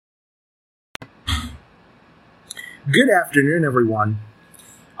Good afternoon, everyone.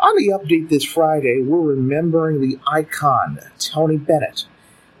 On the update this Friday, we're remembering the icon, Tony Bennett,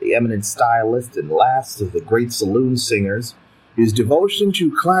 the eminent stylist and last of the great saloon singers, whose devotion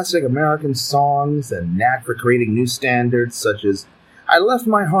to classic American songs and knack for creating new standards such as I Left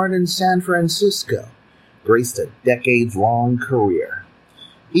My Heart in San Francisco graced a decades-long career.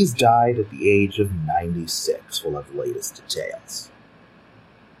 He's died at the age of 96. We'll have the latest details.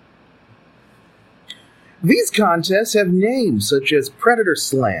 These contests have names such as Predator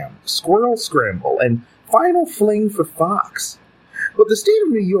Slam, Squirrel Scramble, and Final Fling for Fox. But the state of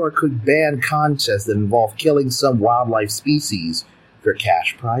New York could ban contests that involve killing some wildlife species for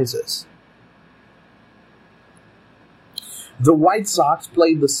cash prizes. The White Sox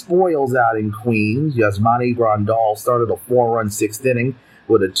played the spoils out in Queens. Yasmani Grandal started a 4-run sixth inning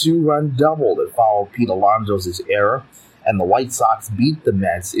with a 2-run double that followed Pete Alonso's error, and the White Sox beat the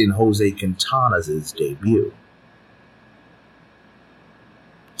Mets in Jose Quintana's debut.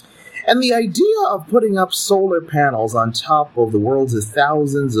 And the idea of putting up solar panels on top of the world's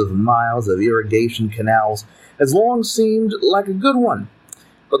thousands of miles of irrigation canals has long seemed like a good one,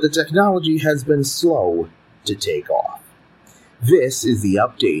 but the technology has been slow to take off. This is the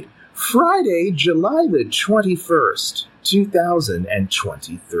update, Friday, July the 21st,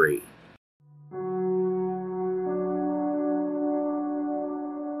 2023.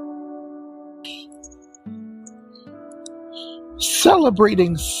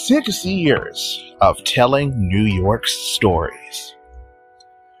 Celebrating 6 years of telling New York's stories.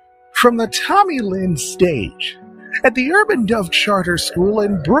 From the Tommy Lynn stage at the Urban Dove Charter School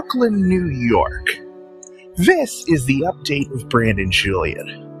in Brooklyn, New York, this is the update with Brandon Julian,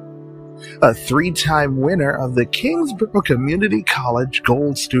 a 3-time winner of the Kingsborough Community College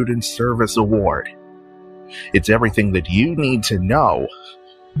Gold Student Service Award. It's everything that you need to know,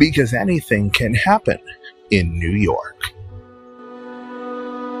 because anything can happen in New York.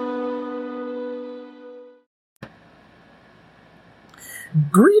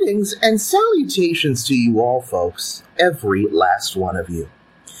 Greetings and salutations to you all, folks, every last one of you.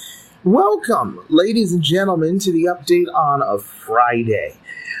 Welcome, ladies and gentlemen, to the update on a Friday.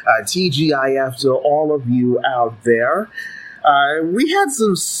 TGIF to all of you out there. We had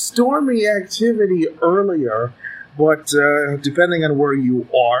some stormy activity earlier, but depending on where you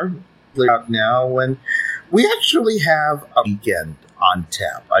are, out now, and we actually have a weekend on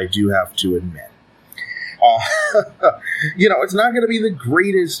tap, I do have to admit. It's not going to be the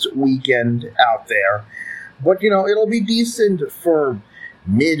greatest weekend out there, but, it'll be decent for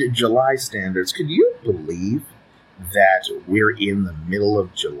mid-July standards. Could you believe that we're in the middle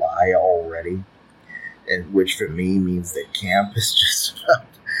of July already? And which for me means that camp is just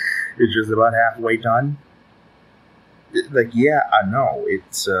about halfway done. Yeah, I know.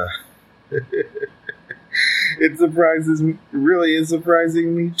 It really is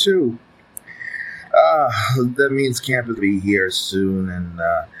surprising me too. That means camp will be here soon, and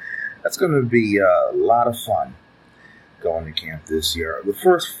that's going to be a lot of fun going to camp this year. The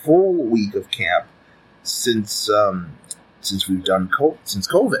first full week of camp since we've done since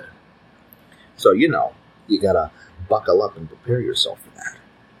COVID. So, you gotta buckle up and prepare yourself for that.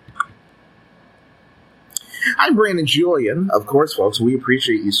 I'm Brandon Julian. Of course, folks, we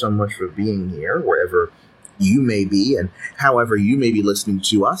appreciate you so much for being here, wherever you may be and however you may be listening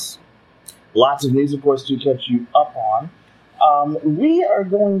to us. Lots of news, of course, to catch you up on. We are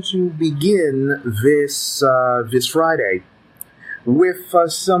going to begin this Friday with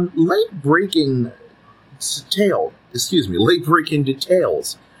some late-breaking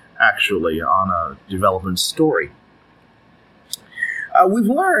details, actually, on a development story. We've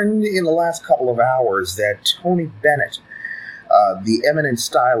learned in the last couple of hours that Tony Bennett, the eminent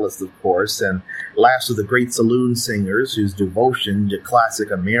stylist, of course, and last of the great saloon singers whose devotion to classic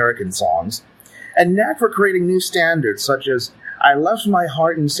American songs and knack for creating new standards such as I Left My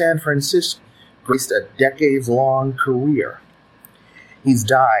Heart in San Francisco graced a decades-long career. He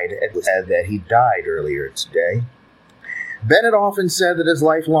died earlier today. Bennett often said that his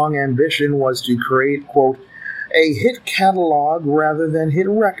lifelong ambition was to create, quote, a hit catalog rather than hit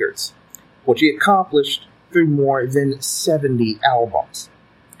records, which he accomplished through more than 70 albums.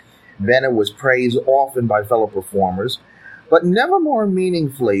 Bennett was praised often by fellow performers, but never more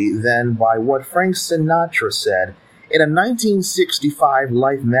meaningfully than by what Frank Sinatra said in a 1965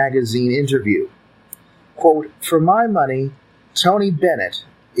 Life magazine interview. Quote, for my money, Tony Bennett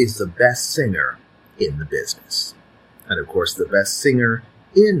is the best singer in the business. And of course, the best singer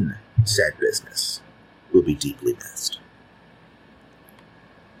in said business will be deeply missed.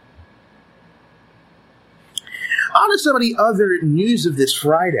 On to some of the other news of this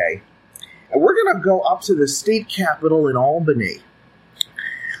Friday. And we're going to go up to the state capitol in Albany,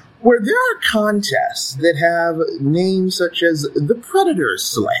 where there are contests that have names such as the Predator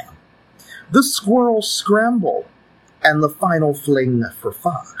Slam, the Squirrel Scramble, and the Final Fling for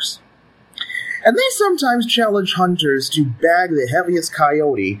Fox. And they sometimes challenge hunters to bag the heaviest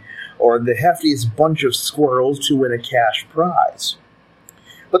coyote or the heftiest bunch of squirrels to win a cash prize.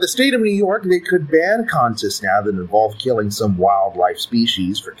 But the state of New York, they could ban contests now that involve killing some wildlife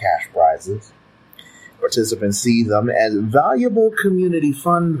species for cash prizes. Participants see them as valuable community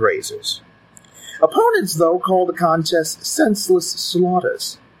fundraisers. Opponents, though, call the contest senseless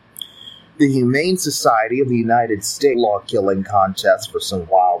slaughters. The Humane Society of the United States law-killing contest for some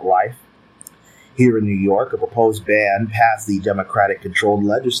wildlife. Here in New York, a proposed ban passed the Democratic-controlled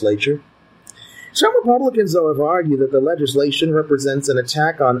legislature. Some Republicans, though, have argued that the legislation represents an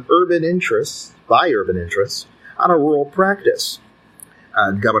attack on urban interests, on a rural practice.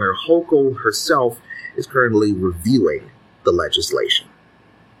 Governor Hochul herself is currently reviewing the legislation.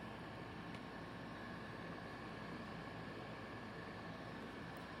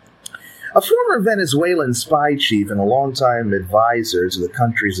 A former Venezuelan spy chief and a longtime advisor to the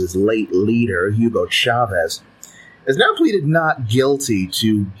country's late leader, Hugo Chavez, has now pleaded not guilty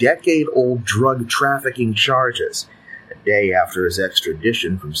to decade-old drug trafficking charges, a day after his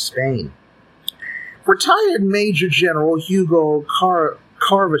extradition from Spain. Retired Major General Hugo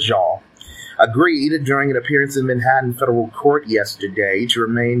Carvajal agreed during an appearance in Manhattan federal court yesterday to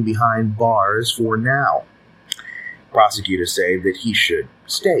remain behind bars for now. Prosecutors say that he should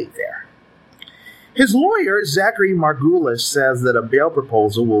stay there. His lawyer, Zachary Margulis, says that a bail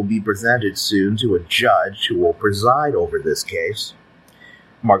proposal will be presented soon to a judge who will preside over this case.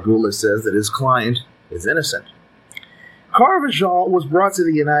 Margulis says that his client is innocent. Carvajal was brought to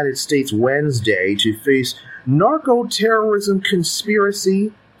the United States Wednesday to face narco-terrorism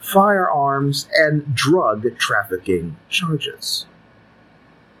conspiracy, firearms, and drug trafficking charges.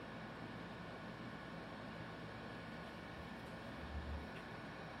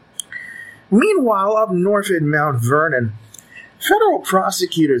 Meanwhile, up north in Mount Vernon, federal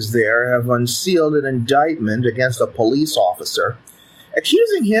prosecutors there have unsealed an indictment against a police officer,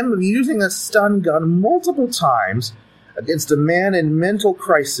 accusing him of using a stun gun multiple times against a man in mental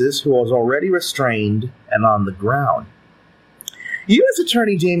crisis who was already restrained and on the ground. U.S.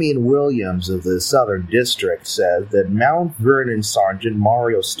 Attorney Damian Williams of the Southern District said that Mount Vernon Sergeant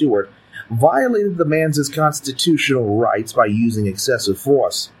Mario Stewart violated the man's constitutional rights by using excessive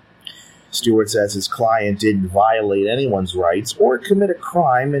force. Stewart says his client didn't violate anyone's rights or commit a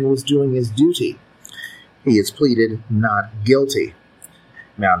crime and was doing his duty. He has pleaded not guilty.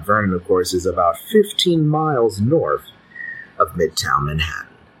 Mount Vernon, of course, is about 15 miles north of Midtown Manhattan.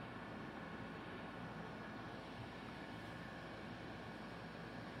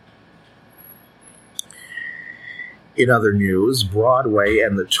 In other news, Broadway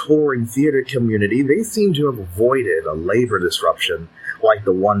and the touring theater community, they seem to have avoided a labor disruption like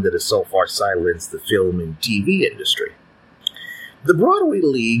the one that has so far silenced the film and TV industry. The Broadway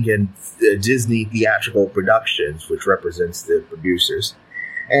League and Disney Theatrical Productions, which represents the producers,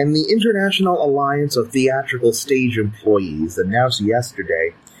 and the International Alliance of Theatrical Stage Employees announced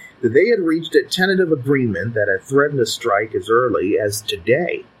yesterday that they had reached a tentative agreement that had threatened a strike as early as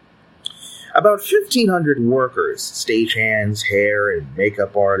today. About 1,500 workers, stagehands, hair and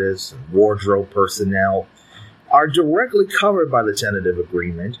makeup artists, and wardrobe personnel, are directly covered by the tentative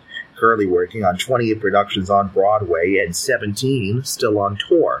agreement, currently working on 28 productions on Broadway and 17 still on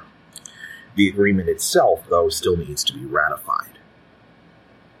tour. The agreement itself, though, still needs to be ratified.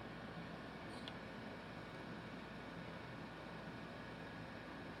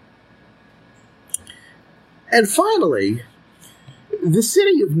 And finally, the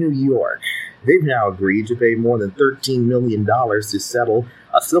city of New York. They've now agreed to pay more than $13 million to settle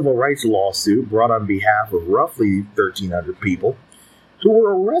a civil rights lawsuit brought on behalf of roughly 1,300 people who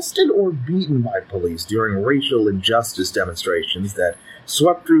were arrested or beaten by police during racial injustice demonstrations that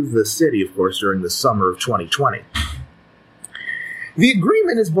swept through the city, of course, during the summer of 2020. The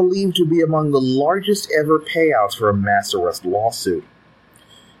agreement is believed to be among the largest ever payouts for a mass arrest lawsuit.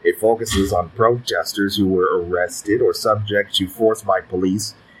 It focuses on protesters who were arrested or subject to force by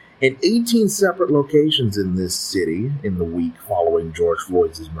police in 18 separate locations in this city in the week following George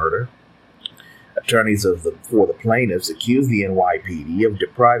Floyd's murder. Attorneys for the plaintiffs accuse the NYPD of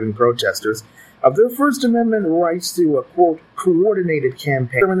depriving protesters of their First Amendment rights through a, quote, coordinated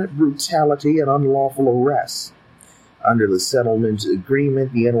campaign of permanent brutality and unlawful arrests. Under the settlement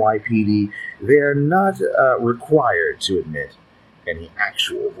agreement, the NYPD, they are not required to admit any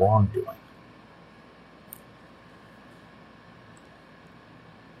actual wrongdoing.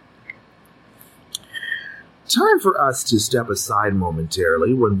 Time for us to step aside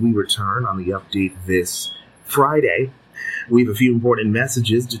momentarily. When we return on the update this Friday, we have a few important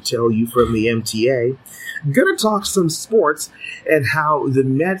messages to tell you from the MTA. Gonna talk some sports and how the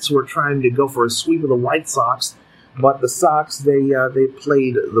Mets were trying to go for a sweep of the White Sox, but the Sox, they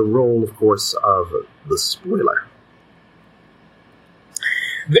played the role, of course, of the spoiler.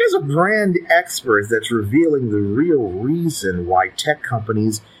 There's a brand expert that's revealing the real reason why tech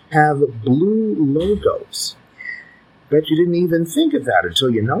companies have blue logos. Bet you didn't even think of that until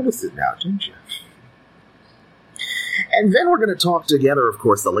you noticed it now, didn't you? And then we're going to talk together, of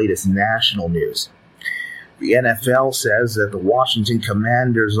course, the latest national news. The NFL says that the Washington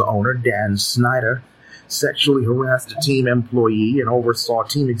Commanders owner, Dan Snyder, sexually harassed a team employee and oversaw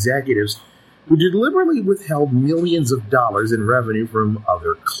team executives who deliberately withheld millions of dollars in revenue from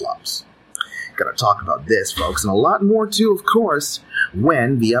other clubs. Gonna talk about this, folks, and a lot more too, of course,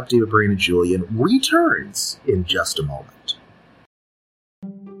 when the update with Brandon Julien returns in just a moment.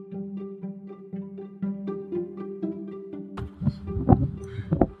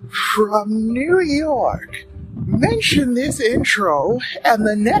 From New York, mention this intro and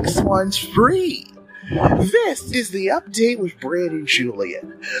the next one's free. This is the update with Brandon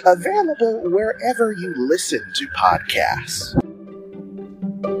Julien, available wherever you listen to podcasts.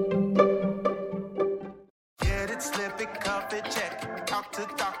 Get it, slip it, cuff it, check it. Talk to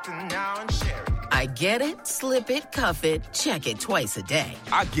doctor now and share it. I get it, slip it, cuff it, check it twice a day.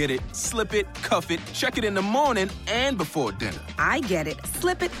 I get it, slip it, cuff it, check it in the morning and before dinner. I get it,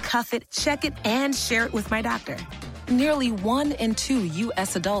 slip it, cuff it, check it, and share it with my doctor. Nearly 1 in 2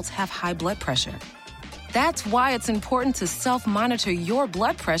 U.S. adults have high blood pressure. That's why it's important to self-monitor your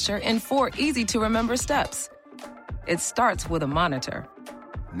blood pressure in 4 easy-to-remember steps. It starts with a monitor.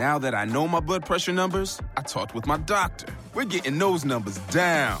 Now that I know my blood pressure numbers, I talked with my doctor. We're getting those numbers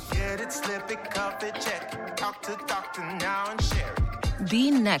down. Get it, slip it, cuff it, check it. Talk to doctor now and share it. Be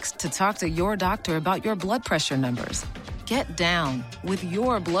next to talk to your doctor about your blood pressure numbers. Get down with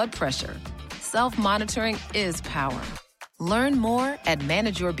your blood pressure. Self-monitoring is power. Learn more at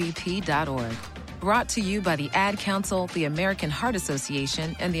manageyourbp.org. Brought to you by the Ad Council, the American Heart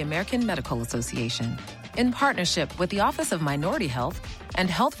Association, and the American Medical Association, in partnership with the Office of Minority Health and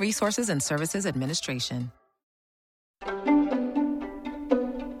Health Resources and Services Administration.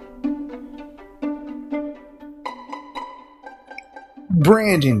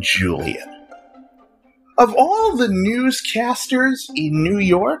 Brandon Julien. Of all the newscasters in New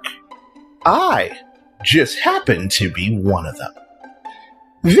York, I just happen to be one of them.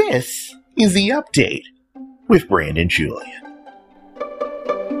 This is the update with Brandon Julien.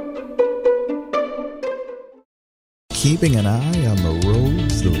 Keeping an eye on the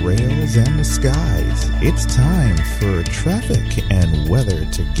roads, the rails, and the skies, it's time for traffic and weather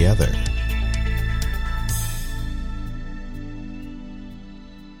together.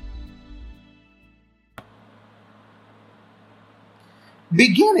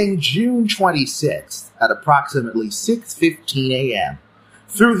 Beginning June 26th at approximately 6:15 a.m.,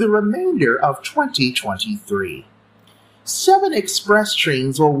 through the remainder of 2023. 7 express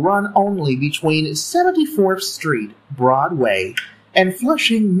trains will run only between 74th Street, Broadway, and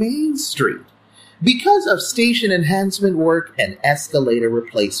Flushing Main Street because of station enhancement work and escalator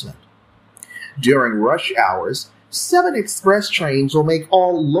replacement. During rush hours, 7 express trains will make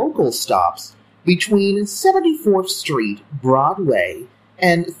all local stops between 74th Street, Broadway,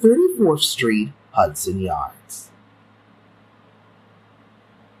 and 34th Street, Hudson Yards.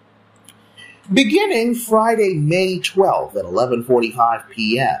 Beginning Friday, May 12th at 11:45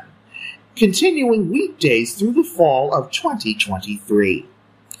 p.m., continuing weekdays through the fall of 2023.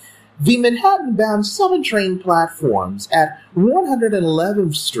 The Manhattan-bound 7 train platforms at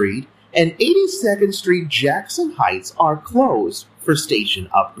 111th Street and 82nd Street Jackson Heights are closed for station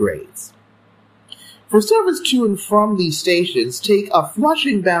upgrades. For service to and from these stations, take a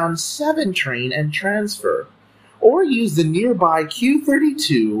Flushing-bound 7 train and transfer, or use the nearby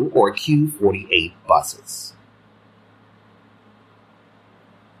Q32 or Q48 buses.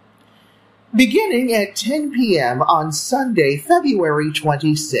 Beginning at 10 p.m. on Sunday, February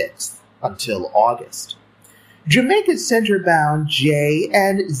 26th until August, Jamaica Center-bound J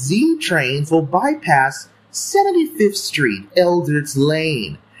and Z trains will bypass 75th Street, Eldredge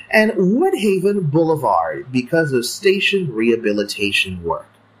Lane, and Woodhaven Boulevard because of station rehabilitation work.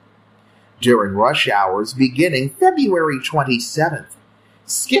 During rush hours beginning February 27th,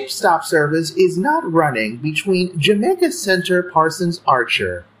 skip-stop service is not running between Jamaica Center, Parsons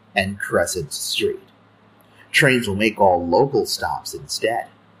Archer, and Crescent Street. Trains will make all local stops instead.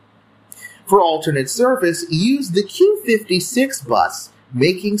 For alternate service, use the Q56 bus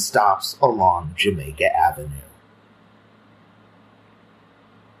making stops along Jamaica Avenue.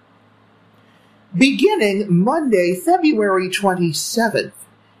 Beginning Monday, February 27th,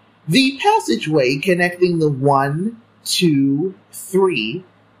 the passageway connecting the 1, 2, 3,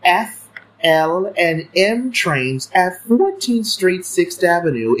 F, L, and M trains at 14th Street 6th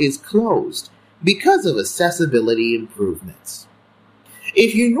Avenue is closed because of accessibility improvements.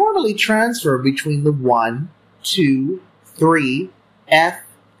 If you normally transfer between the 1, 2, 3, F,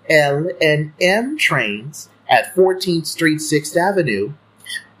 L, and M trains at 14th Street 6th Avenue,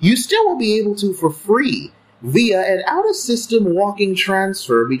 you still will be able to for free via an out-of-system walking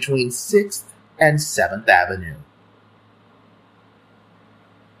transfer between 6th and 7th Avenue.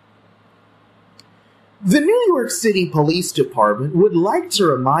 The New York City Police Department would like to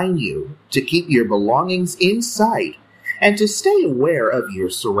remind you to keep your belongings in sight and to stay aware of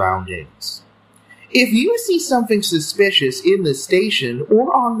your surroundings. If you see something suspicious in the station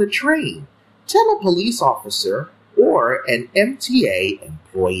or on the train, tell a police officer or an MTA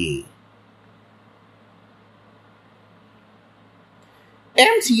employee.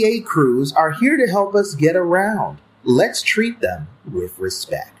 MTA crews are here to help us get around. Let's treat them with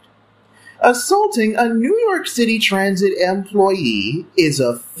respect. Assaulting a New York City Transit employee is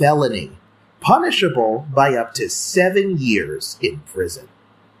a felony, punishable by up to 7 years in prison.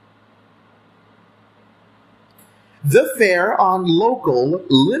 The fare on local,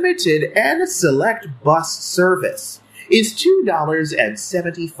 limited, and select bus service is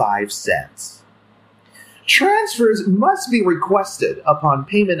 $2.75. Transfers must be requested upon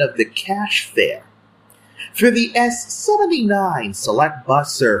payment of the cash fare. For the S79 select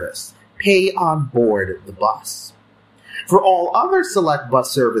bus service, pay on board the bus. For all other select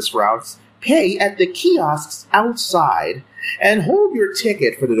bus service routes, pay at the kiosks outside and hold your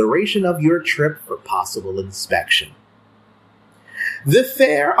ticket for the duration of your trip for possible inspection. The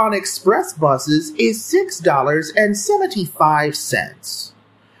fare on express buses is $6.75.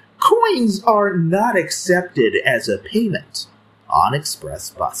 Coins are not accepted as a payment on express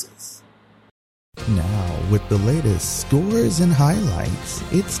buses. Now, with the latest scores and highlights,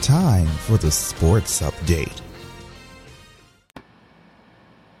 it's time for the sports update.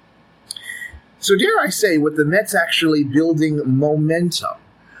 So dare I say, with the Mets actually building momentum,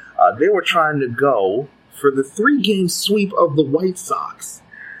 they were trying to go for the 3-game sweep of the White Sox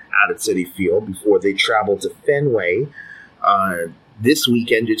out at Citi Field before they traveled to Fenway this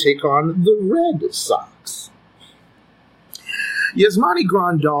weekend to take on the Red Sox. Yasmani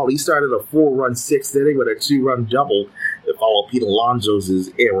Grandal, he started a 4-run 6th inning with a 2-run double that followed Pete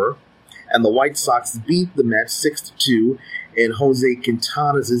Alonso's error, and the White Sox beat the Mets 6-2 in Jose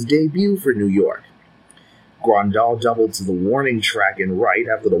Quintana's debut for New York. Grandal doubled to the warning track in right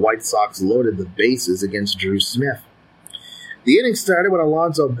after the White Sox loaded the bases against Drew Smith. The inning started when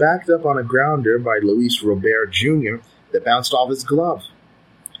Alonso backed up on a grounder by Luis Robert Jr. that bounced off his glove.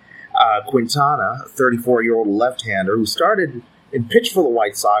 Quintana, a 34-year-old left-hander who started and pitched for the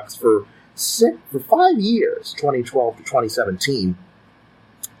White Sox for 5 years, 2012 to 2017,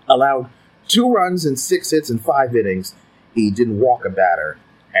 allowed 2 runs and 6 hits in 5 innings. He didn't walk a batter,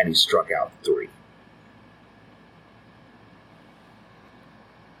 and he struck out 3.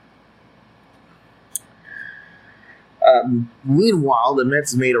 Meanwhile, the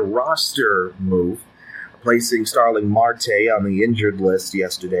Mets made a roster move, placing Starling Marte on the injured list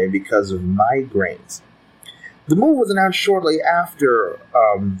yesterday because of migraines. The move was announced shortly after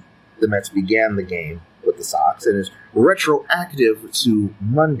the Mets began the game with the Sox and is retroactive to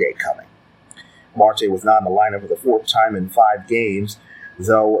Monday coming. Marte was not in the lineup for the 4th time in 5 games,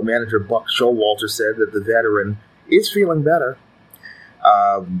 though manager Buck Showalter said that the veteran is feeling better.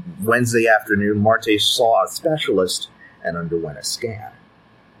 Wednesday afternoon, Marte saw a specialist and underwent a scan.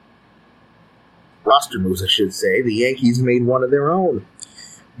 Roster moves, I should say. The Yankees made one of their own.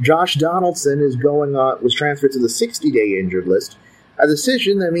 Josh Donaldson was transferred to the 60-day injured list, a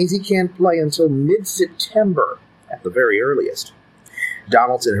decision that means he can't play until mid-September at the very earliest.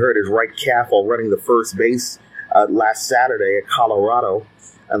 Donaldson hurt his right calf while running the first base last Saturday at Colorado,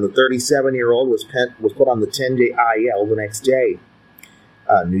 and the 37-year-old was put on the 10-day IL the next day.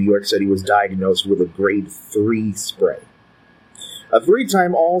 New York said he was diagnosed with a grade 3 sprain. A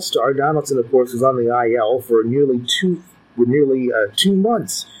 3-time All-Star, Donaldson, of course, was on the IL for nearly 2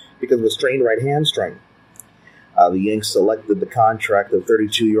 months because of a strained right hamstring. The Yanks selected the contract of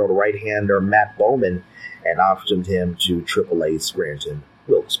 32-year-old right-hander Matt Bowman and optioned him to AAA Scranton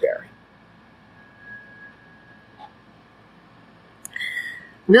Wilkes-Barre.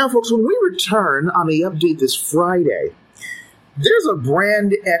 Now, folks, when we return on the update this Friday, there's a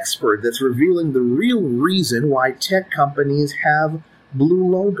brand expert that's revealing the real reason why tech companies have blue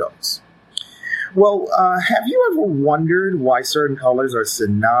logos. Well, have you ever wondered why certain colors are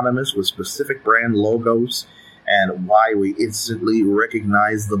synonymous with specific brand logos and why we instantly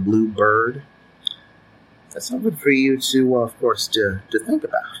recognize the blue bird? That's something for you to, of course, to think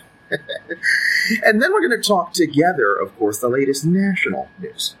about. And then we're going to talk together, of course, the latest national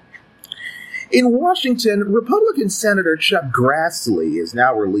news. In Washington, Republican Senator Chuck Grassley has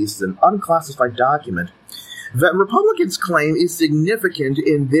now released an unclassified document that Republicans claim is significant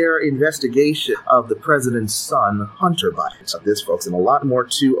in their investigation of the president's son, Hunter Biden. So this, folks, and a lot more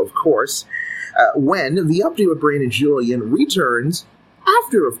too, of course, when the Update with Brandon Julien returns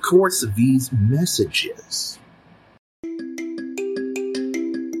after, of course, these messages.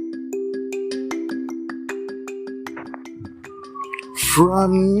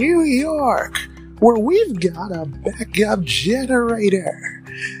 From New York, where we've got a backup generator,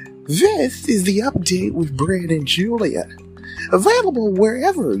 this is the Update with Brandon Julien, available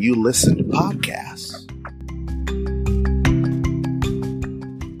wherever you listen to podcasts.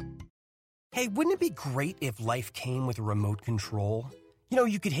 Hey, wouldn't it be great if life came with a remote control? You know,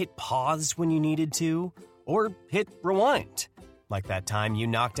 you could hit pause when you needed to, or hit rewind, like that time you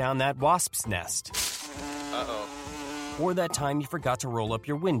knocked down that wasp's nest. Uh-oh. Or that time you forgot to roll up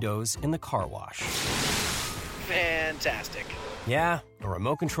your windows in the car wash. Fantastic. Yeah, a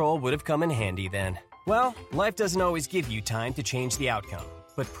remote control would have come in handy then. Well, life doesn't always give you time to change the outcome,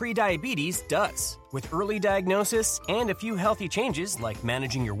 but prediabetes does. With early diagnosis and a few healthy changes like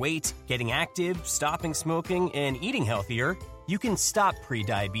managing your weight, getting active, stopping smoking, and eating healthier, you can stop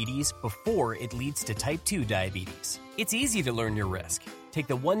prediabetes before it leads to type 2 diabetes. It's easy to learn your risk. Take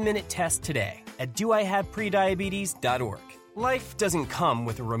the 1-minute test today at doihaveprediabetes.org. Life doesn't come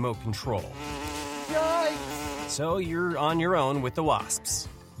with a remote control. Yikes! So you're on your own with the wasps.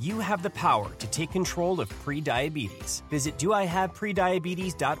 You have the power to take control of prediabetes. Visit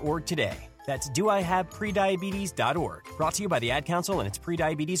doihaveprediabetes.org today. That's doihaveprediabetes.org. Brought to you by the Ad Council and its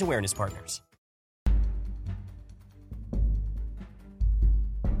prediabetes awareness partners.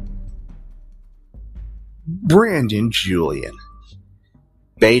 Brandon Julien.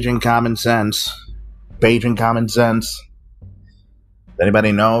 Beijing Common Sense. Beijing Common Sense.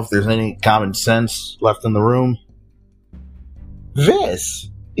 Anybody know if there's any common sense left in the room? This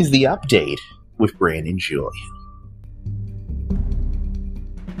is the Update with Brandon Julien.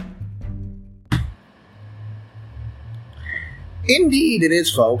 Indeed it is,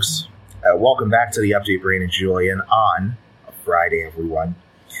 folks. Welcome back to the Update, Brandon Julien, on a Friday, everyone.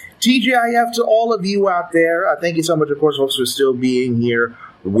 TGIF to all of you out there. Thank you so much, of course, folks, for still being here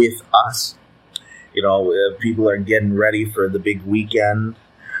with us. You know, people are getting ready for the big weekend.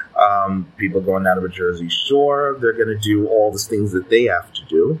 People going down to the Jersey Shore. They're going to do all the things that they have to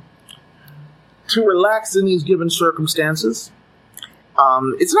do to relax in these given circumstances.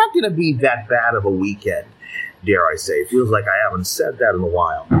 It's not going to be that bad of a weekend, dare I say. It feels like I haven't said that in a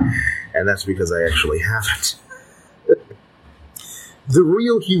while, and that's because I actually haven't. The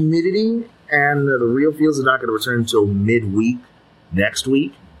real humidity and the real feels are not going to return until midweek next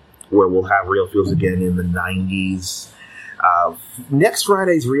week, where we'll have real feels again in the 90s. Next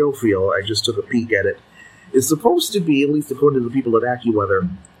Friday's real feel, I just took a peek at it, is supposed to be, at least according to the people at AccuWeather,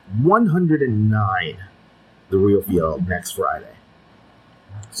 109, the real feel next Friday.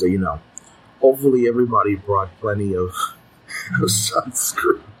 So, you know, hopefully everybody brought plenty of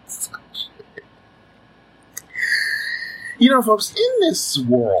sunscreen. You know, folks, in this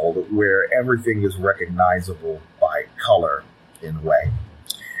world where everything is recognizable by color, in a way,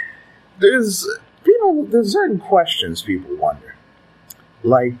 there's certain questions people wonder.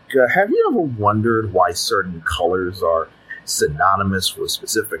 Like, have you ever wondered why certain colors are synonymous with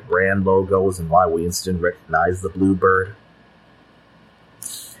specific brand logos and why we instantly recognize the bluebird?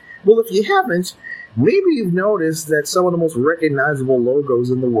 Well, if you haven't, maybe you've noticed that some of the most recognizable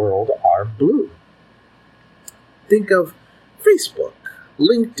logos in the world are blue. Think of Facebook,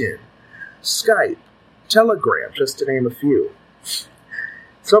 LinkedIn, Skype, Telegram, just to name a few.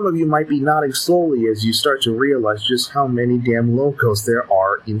 Some of you might be nodding slowly as you start to realize just how many damn logos there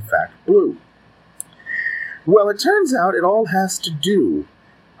are, in fact, blue. Well, it turns out it all has to do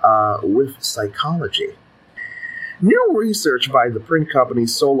with psychology. New research by the print company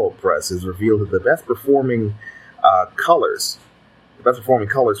Solo Press has revealed that the best performing colors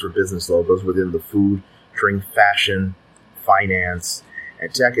for business logos within the food, drink, fashion, finance,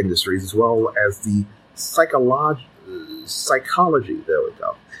 and tech industries, as well as the psychology, there we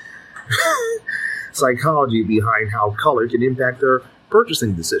go, psychology behind how color can impact their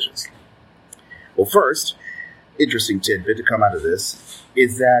purchasing decisions. Well, first, interesting tidbit to come out of this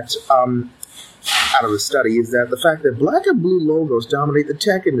is that out of the study is that the fact that black and blue logos dominate the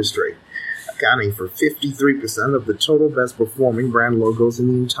tech industry, accounting for 53% of the total best-performing brand logos in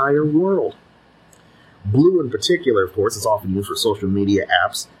the entire world. Blue in particular, of course, is often used for social media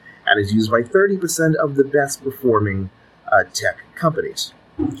apps and is used by 30% of the best-performing tech companies.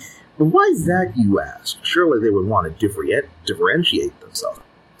 But why is that, you ask? Surely they would want to differentiate themselves.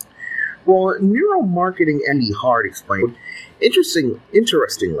 Well, neuromarketing Andy Hart explained,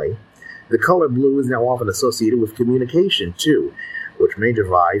 interestingly, the color blue is now often associated with communication, too, which may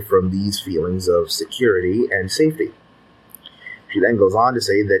derive from these feelings of security and safety. She then goes on to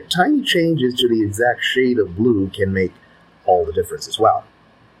say that tiny changes to the exact shade of blue can make all the difference as well.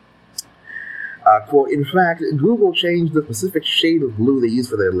 Quote, in fact, Google changed the specific shade of blue they use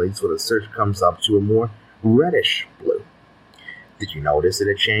for their links when a search comes up to a more reddish blue. Did you notice that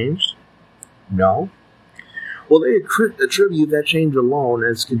it changed? No? Well, they attribute that change alone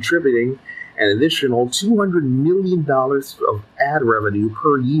as contributing an additional $200 million of ad revenue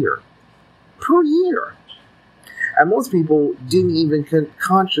per year. Per year! And most people didn't even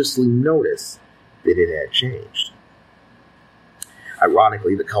consciously notice that it had changed.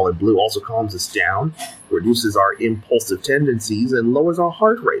 Ironically, the color blue also calms us down, reduces our impulsive tendencies, and lowers our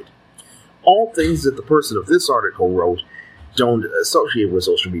heart rate. All things that the person of this article wrote don't associate with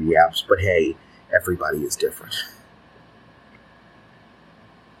social media apps, but hey, everybody is different.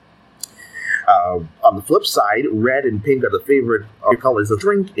 On the flip side, red and pink are the favorite colors of the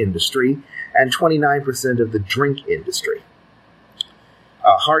drink industry and 29% of the drink industry.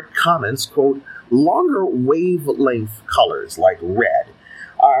 Hart comments, quote, longer wavelength colors like red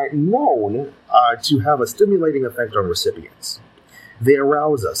are known to have a stimulating effect on recipients. They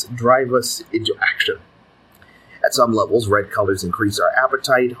arouse us, drive us into action. At some levels, red colors increase our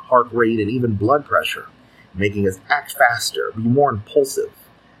appetite, heart rate, and even blood pressure, making us act faster, be more impulsive,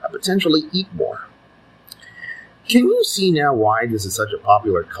 and potentially eat more. Can you see now why this is such a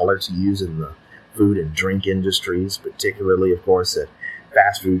popular color to use in the food and drink industries, particularly, of course, at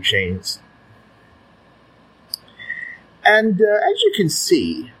fast food chains? And as you can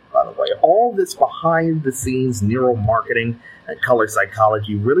see, by the way, all this behind-the-scenes neuromarketing and color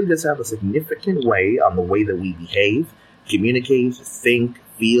psychology really does have a significant way on the way that we behave, communicate, think,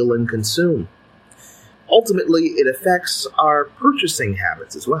 feel, and consume. Ultimately, it affects our purchasing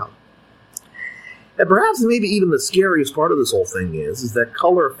habits as well. And perhaps maybe even the scariest part of this whole thing is that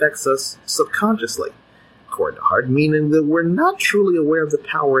color affects us subconsciously, according to Hart, meaning that we're not truly aware of the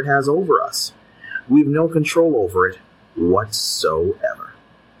power it has over us. We have no control over it whatsoever.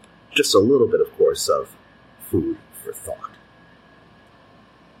 Just a little bit, of course, of food for thought.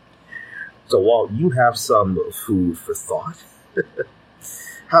 So while you have some food for thought,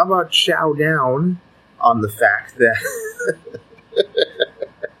 how about chow down on the fact that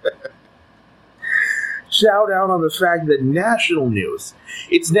national news.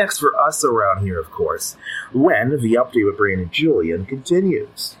 It's next for us around here, of course, when the update with Brandon Julian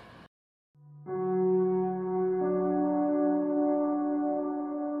continues.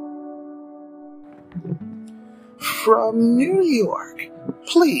 From New York,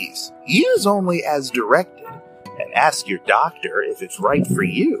 please use only as directed and ask your doctor if it's right for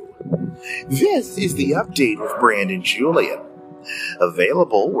you. This is the update with Brandon Julian,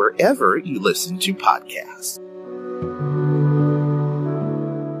 available wherever you listen to podcasts.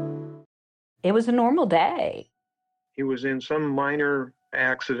 It was a normal day. He was in some minor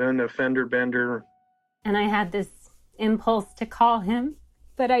accident, a fender bender. And I had this impulse to call him,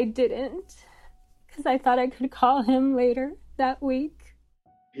 but I didn't, because I thought I could call him later that week.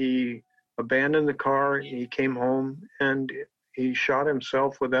 He abandoned the car, he came home, and he shot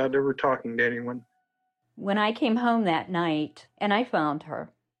himself without ever talking to anyone. When I came home that night and I found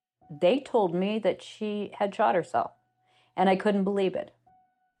her, they told me that she had shot herself, and I couldn't believe it.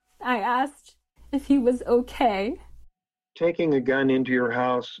 I asked if he was okay. Taking a gun into your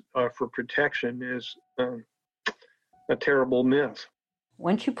house for protection is a terrible myth.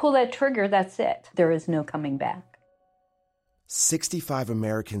 Once you pull that trigger, that's it. There is no coming back. 65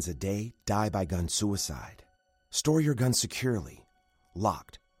 Americans a day die by gun suicide. Store your gun securely,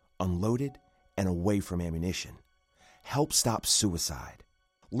 locked, unloaded, and away from ammunition. Help stop suicide.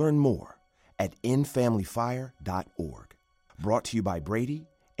 Learn more at endfamilyfire.org. Brought to you by Brady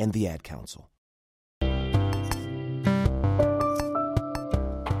and the Ad Council.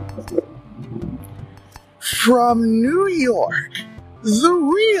 From New York, the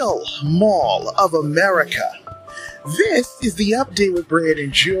real Mall of America, this is the update with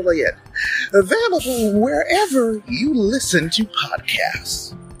Brandon Julian, available wherever you listen to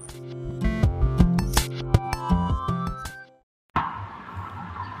podcasts.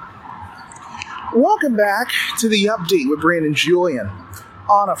 Welcome back to the update with Brandon Julian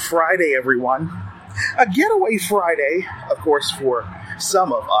on a Friday, everyone. A getaway Friday, of course, for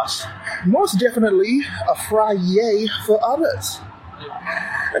some of us. Most definitely a Friday for others.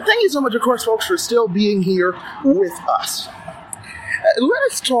 And thank you so much, of course, folks, for still being here with us. Let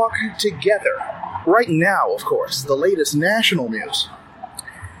us talk together. Right now, of course, the latest national news.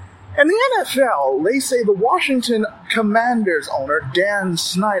 In the NFL, they say the Washington Commanders owner, Dan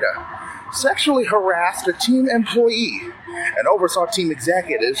Snyder, sexually harassed a team employee and oversaw team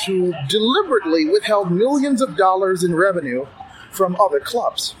executives who deliberately withheld millions of dollars in revenue from other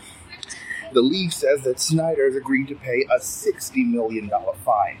clubs. The league says that Snyder has agreed to pay a $60 million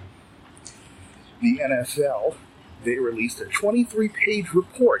fine. The NFL, they released a 23-page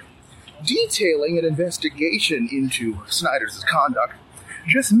report detailing an investigation into Snyder's conduct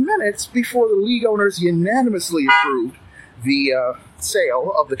just minutes before the league owners unanimously approved the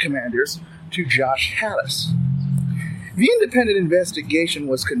sale of the Commanders to Josh Hattis. The independent investigation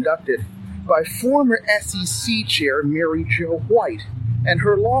was conducted by former SEC chair Mary Jo White and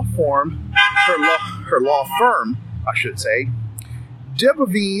her law firm,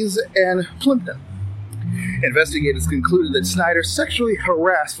 Debevies and Plimpton. Investigators concluded that Snyder sexually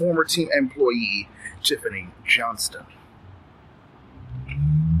harassed former team employee Tiffany Johnston.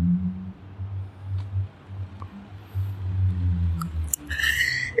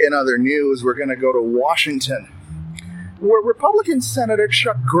 In other news, we're going to go to Washington, where Republican Senator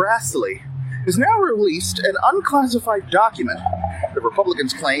Chuck Grassley has now released an unclassified document the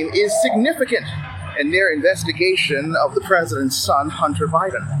Republicans claim is significant in their investigation of the president's son, Hunter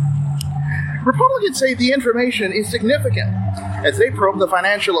Biden. Republicans say the information is significant as they probe the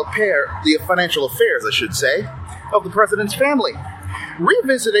financial affairs, of the president's family,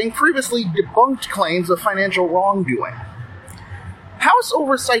 revisiting previously debunked claims of financial wrongdoing. House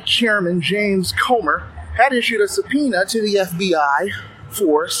Oversight Chairman James Comer had issued a subpoena to the FBI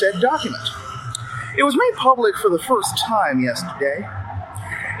for said document. It was made public for the first time yesterday.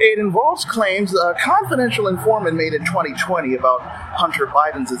 It involves claims a confidential informant made in 2020 about Hunter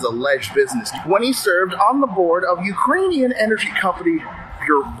Biden's alleged business when he served on the board of Ukrainian energy company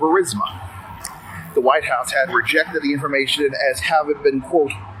Burisma. The White House had rejected the information as having been,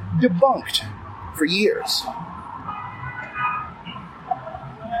 quote, debunked for years.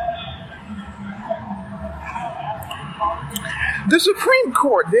 The Supreme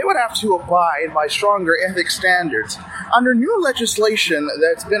Court, they would have to abide by stronger ethics standards under new legislation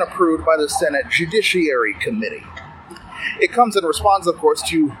that's been approved by the Senate Judiciary Committee. It comes in response, of course,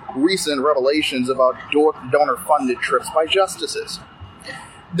 to recent revelations about donor-funded trips by justices.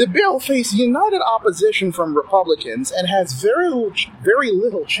 The bill faced united opposition from Republicans and has very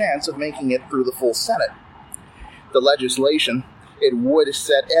little chance of making it through the full Senate. The legislation, it would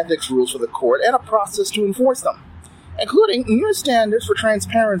set ethics rules for the court and a process to enforce them, including new standards for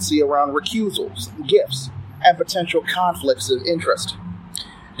transparency around recusals, gifts, and potential conflicts of interest.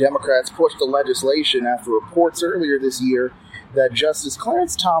 Democrats pushed the legislation after reports earlier this year that Justice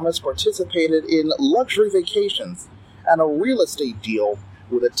Clarence Thomas participated in luxury vacations and a real estate deal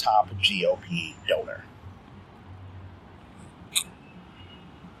with a top GOP donor.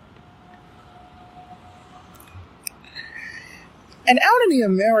 And out in the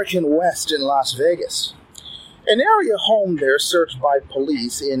American West in Las Vegas, an area home there searched by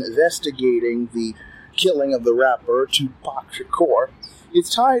police investigating the killing of the rapper Tupac Shakur is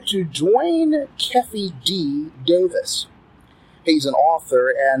tied to Dwayne Keffe D. Davis. He's an author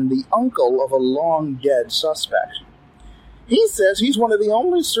and the uncle of a long-dead suspect. He says he's one of the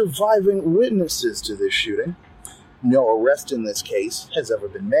only surviving witnesses to this shooting. No arrest in this case has ever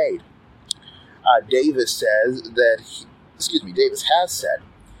been made. Davis has said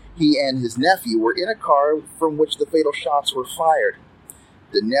he and his nephew were in a car from which the fatal shots were fired.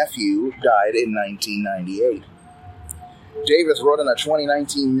 The nephew died in 1998. Davis wrote in a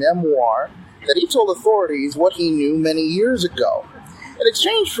 2019 memoir that he told authorities what he knew many years ago, in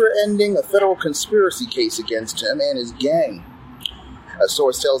exchange for ending a federal conspiracy case against him and his gang. A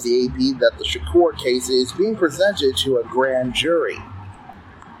source tells the AP that the Shakur case is being presented to a grand jury.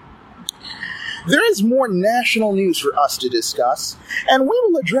 There is more national news for us to discuss, and we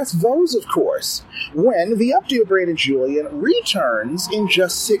will address those, of course, when the Update with Brandon Julian returns in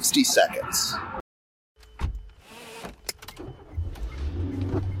just 60 seconds.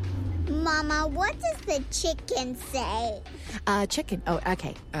 Mama, what does the chicken say? Chicken. Oh,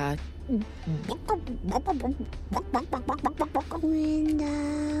 okay. When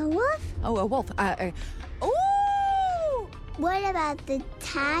the wolf? Oh, a wolf. Ooh! What about the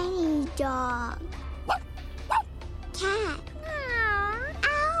tiny dog? Cat?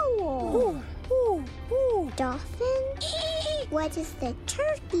 Owl? Ooh, dolphin? What does the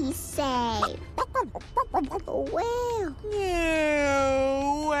turkey say? Whale.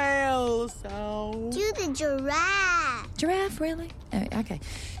 Yeah, whale sound. Do the giraffe. Giraffe, really? Okay.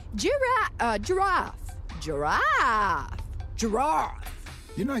 Giraffe.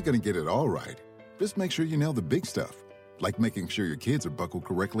 You're not going to get it all right. Just make sure you nail the big stuff, like making sure your kids are buckled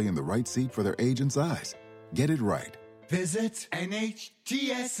correctly in the right seat for their age and size. Get it right. Visit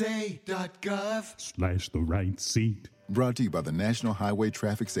NHTSA.gov/the right seat. Brought to you by the National Highway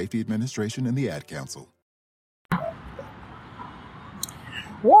Traffic Safety Administration and the Ad Council.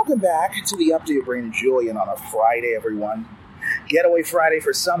 Welcome back to the update of Brain and Julian on a Friday, everyone. Getaway Friday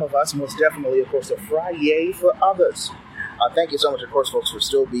for some of us, most definitely, of course, a Friday for others. Thank you so much, of course, folks, for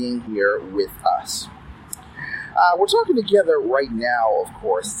still being here with us. We're talking together right now, of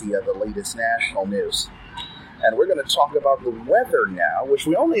course, the latest national news. And we're going to talk about the weather now, which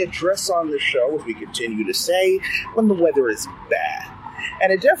we only address on the show, as we continue to say, when the weather is bad.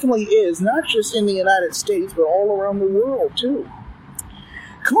 And it definitely is, not just in the United States, but all around the world, too.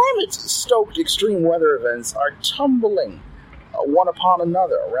 Climate-stoked extreme weather events are tumbling one upon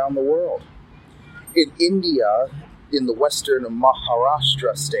another around the world. In India, in the western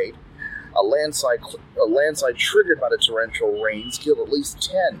Maharashtra state, a landslide triggered by the torrential rains killed at least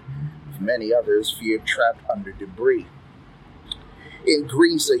 10, with many others feared trapped under debris. In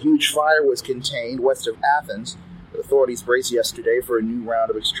Greece, a huge fire was contained west of Athens, with authorities braced yesterday for a new round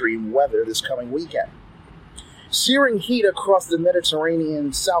of extreme weather this coming weekend. Searing heat across the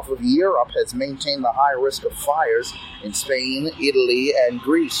Mediterranean south of Europe has maintained the high risk of fires in Spain, Italy, and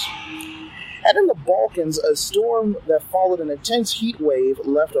Greece. And in the Balkans, a storm that followed an intense heat wave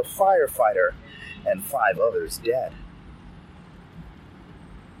left a firefighter and 5 others dead.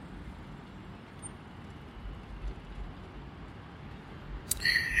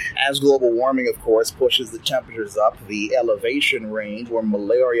 As global warming, of course, pushes the temperatures up, the elevation range where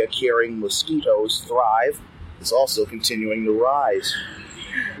malaria-carrying mosquitoes thrive is also continuing to rise.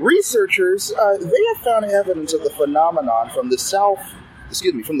 Researchers, they have found evidence of the phenomenon from the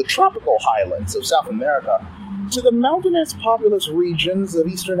tropical highlands of South America to the mountainous populous regions of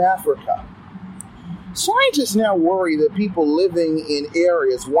Eastern Africa. Scientists now worry that people living in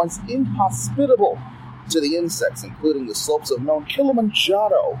areas once inhospitable to the insects, including the slopes of Mount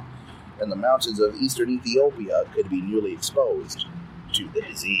Kilimanjaro and the mountains of eastern Ethiopia, could be newly exposed to the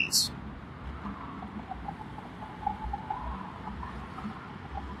disease.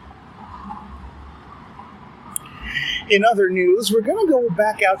 In other news, we're going to go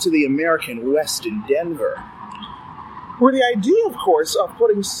back out to the American West in Denver, where the idea, of course, of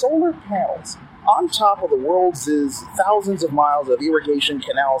putting solar panels on top of the world's thousands of miles of irrigation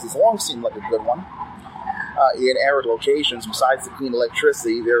canals has long seemed like a good one. In arid locations, besides the clean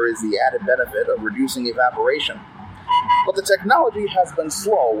electricity, there is the added benefit of reducing evaporation. But the technology has been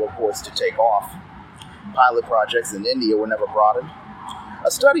slow, of course, to take off. Pilot projects in India were never broadened. A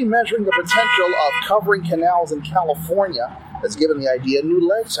study measuring the potential of covering canals in California has given the idea new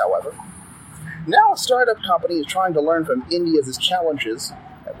legs, however. Now a startup company is trying to learn from India's challenges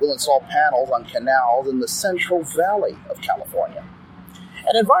and will install panels on canals in the Central Valley of California.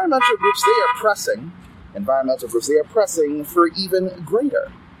 And environmental groups, they are pressing for even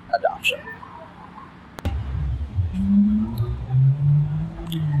greater adoption.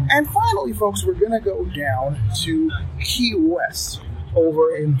 And finally, folks, we're going to go down to Key West,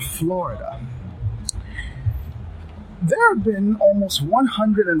 over in Florida. There have been almost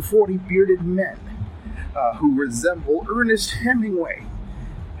 140 bearded men who resemble Ernest Hemingway.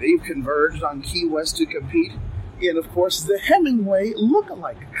 They've converged on Key West to compete in, of course, the Hemingway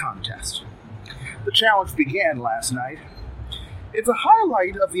Look-alike Contest. The challenge began last night. It's a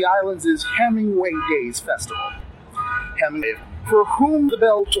highlight of the island's Hemingway Days Festival. Hemingway, for whom the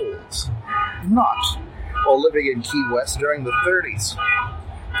bell tolls, not while living in Key West during the 30s.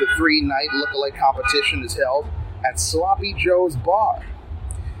 The 3-night look-alike competition is held at Sloppy Joe's Bar.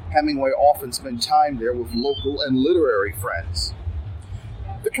 Hemingway often spent time there with local and literary friends.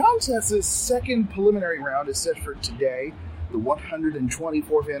 The contest's second preliminary round is set for today, the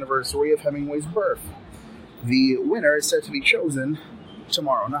 124th anniversary of Hemingway's birth. The winner is set to be chosen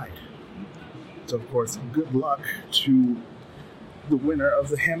tomorrow night. So, of course, good luck to the winner of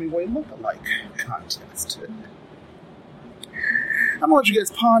the Hemingway Look-alike Contest. I'm going to let you guys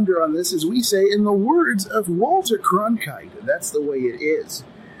ponder on this as we say, in the words of Walter Cronkite, that's the way it is.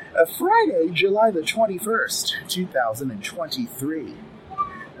 Friday, July the 21st, 2023.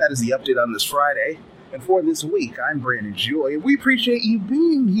 That is the update on this Friday. And for this week, I'm Brandon Julie, and we appreciate you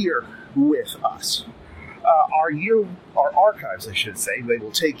being here with us. Our archives, I should say, they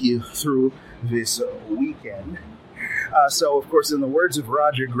will take you through this weekend. So, of course, in the words of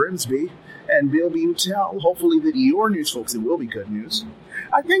Roger Grimsby and Bill Butel, hopefully that your news, folks, it will be good news.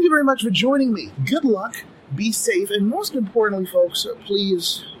 I thank you very much for joining me. Good luck, be safe, and most importantly, folks,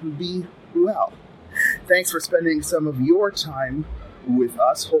 please be well. Thanks for spending some of your time with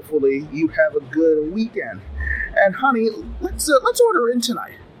us. Hopefully you have a good weekend. And honey, let's order in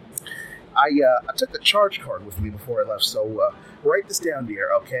tonight. I took the charge card with me before I left, so write this down,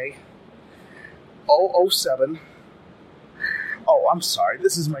 dear, okay? 007. Oh, I'm sorry.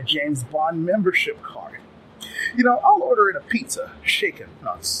 This is my James Bond membership card. You know, I'll order in a pizza, shaken,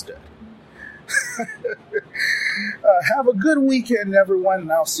 not stirred. Have a good weekend, everyone,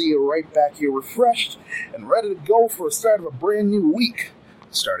 and I'll see you right back here refreshed and ready to go for the start of a brand new week,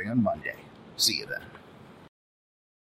 starting on Monday. See you then.